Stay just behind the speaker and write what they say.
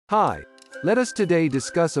Hi. Let us today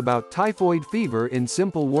discuss about typhoid fever in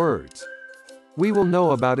simple words. We will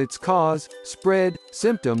know about its cause, spread,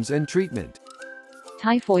 symptoms and treatment.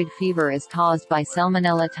 Typhoid fever is caused by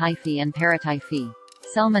Salmonella typhi and Paratyphi.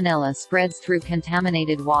 Salmonella spreads through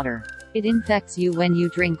contaminated water. It infects you when you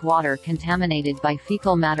drink water contaminated by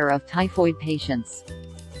fecal matter of typhoid patients.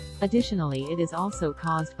 Additionally, it is also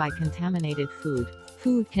caused by contaminated food.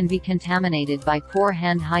 Food can be contaminated by poor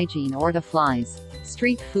hand hygiene or the flies.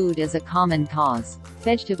 Street food is a common cause.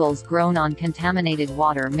 Vegetables grown on contaminated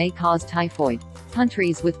water may cause typhoid.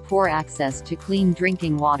 Countries with poor access to clean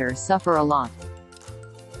drinking water suffer a lot.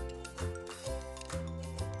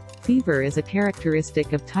 Fever is a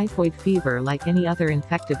characteristic of typhoid fever like any other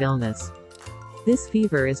infective illness. This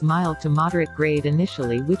fever is mild to moderate grade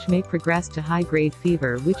initially, which may progress to high-grade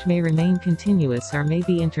fever, which may remain continuous or may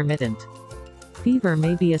be intermittent. Fever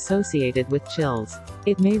may be associated with chills.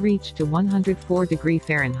 It may reach to 104 degrees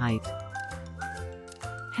Fahrenheit.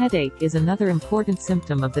 Headache is another important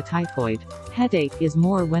symptom of the typhoid. Headache is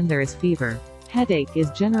more when there is fever. Headache is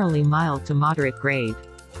generally mild to moderate grade.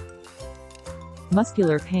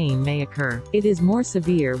 Muscular pain may occur. It is more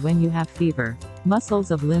severe when you have fever. Muscles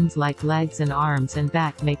of limbs like legs and arms and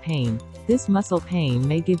back may pain. This muscle pain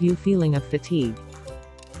may give you feeling of fatigue.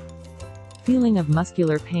 Feeling of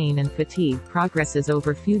muscular pain and fatigue progresses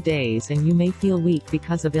over few days and you may feel weak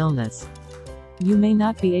because of illness. You may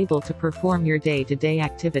not be able to perform your day-to-day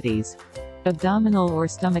activities. Abdominal or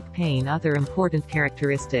stomach pain, other important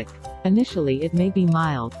characteristic. Initially it may be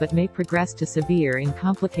mild but may progress to severe in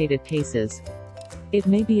complicated cases. It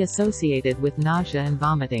may be associated with nausea and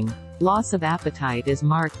vomiting. Loss of appetite is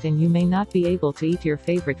marked and you may not be able to eat your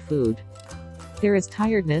favorite food. There is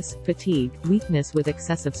tiredness, fatigue, weakness with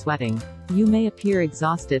excessive sweating. You may appear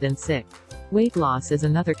exhausted and sick. Weight loss is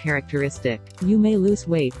another characteristic. You may lose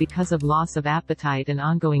weight because of loss of appetite and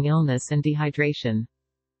ongoing illness and dehydration.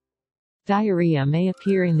 Diarrhea may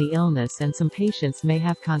appear in the illness and some patients may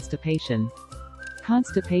have constipation.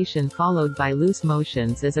 Constipation followed by loose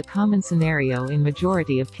motions is a common scenario in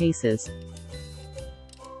majority of cases.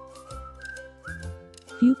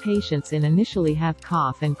 Few patients initially have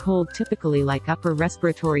cough and cold, typically like upper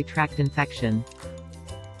respiratory tract infection.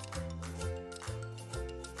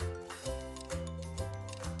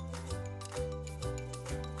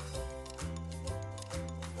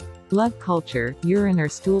 Blood culture, urine or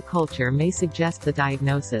stool culture may suggest the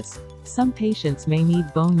diagnosis. Some patients may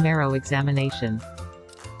need bone marrow examination.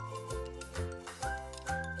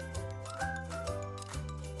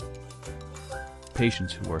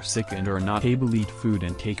 Patients who are sick and are not able to eat food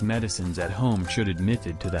and take medicines at home should be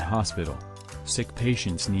admitted to the hospital. Sick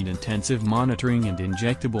patients need intensive monitoring and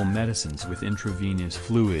injectable medicines with intravenous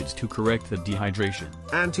fluids to correct the dehydration.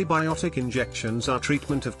 Antibiotic injections are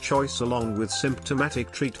treatment of choice along with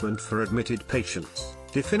symptomatic treatment for admitted patients.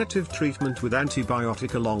 Definitive treatment with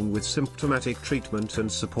antibiotic along with symptomatic treatment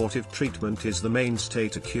and supportive treatment is the mainstay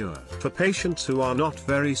to cure. For patients who are not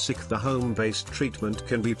very sick, the home-based treatment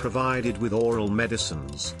can be provided with oral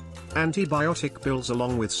medicines. Antibiotic pills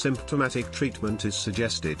along with symptomatic treatment is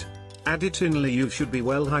suggested. Additionally, you should be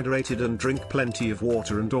well hydrated and drink plenty of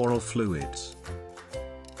water and oral fluids.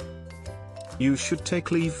 You should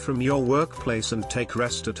take leave from your workplace and take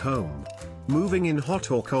rest at home. Moving in hot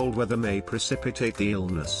or cold weather may precipitate the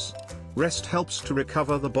illness. Rest helps to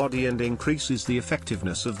recover the body and increases the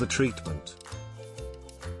effectiveness of the treatment.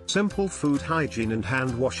 Simple food hygiene and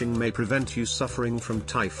hand washing may prevent you suffering from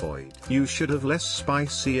typhoid. You should have less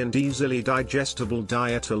spicy and easily digestible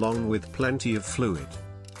diet along with plenty of fluid.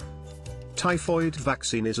 Typhoid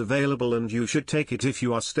vaccine is available and you should take it if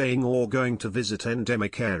you are staying or going to visit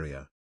endemic area.